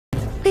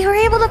We were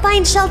able to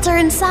find shelter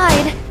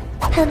inside,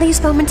 at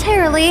least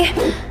momentarily,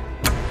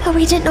 but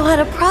we didn't know how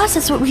to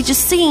process what we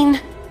just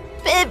seen.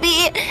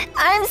 Pibby,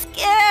 I'm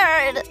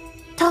scared.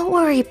 Don't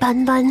worry,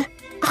 BunBun.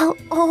 I'll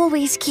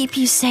always keep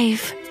you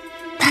safe.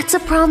 That's a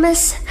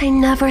promise I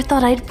never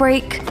thought I'd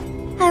break.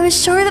 I was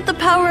sure that the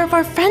power of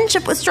our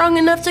friendship was strong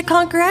enough to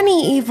conquer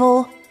any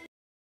evil.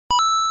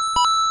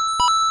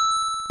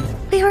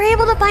 We were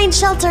able to find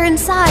shelter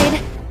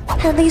inside,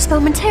 at least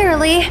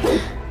momentarily,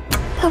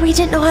 but we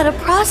didn't know how to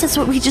process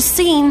what we just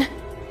seen.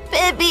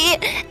 Pibby,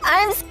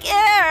 I'm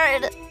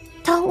scared.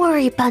 Don't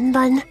worry,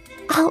 BunBun.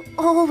 I'll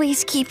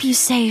always keep you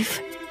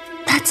safe.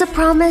 That's a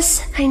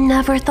promise I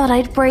never thought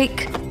I'd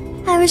break.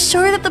 I was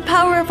sure that the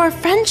power of our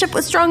friendship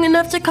was strong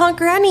enough to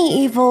conquer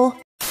any evil.